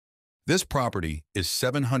This property is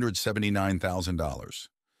 $779,000,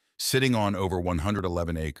 sitting on over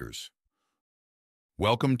 111 acres.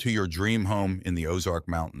 Welcome to your dream home in the Ozark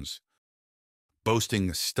Mountains,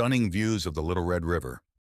 boasting stunning views of the Little Red River.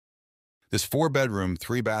 This 4-bedroom,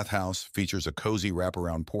 3-bath house features a cozy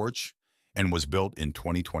wraparound porch and was built in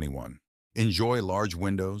 2021. Enjoy large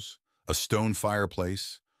windows, a stone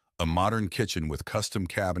fireplace, a modern kitchen with custom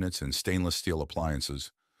cabinets and stainless steel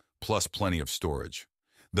appliances, plus plenty of storage.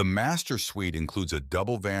 The master suite includes a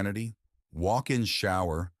double vanity, walk-in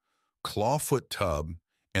shower, clawfoot tub,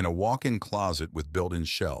 and a walk-in closet with built-in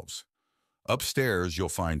shelves. Upstairs, you'll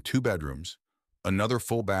find 2 bedrooms, another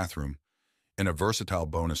full bathroom, and a versatile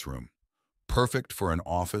bonus room, perfect for an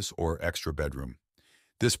office or extra bedroom.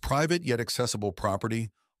 This private yet accessible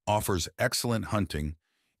property offers excellent hunting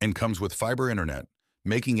and comes with fiber internet,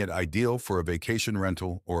 making it ideal for a vacation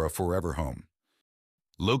rental or a forever home.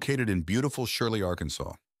 Located in beautiful Shirley,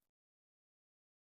 Arkansas,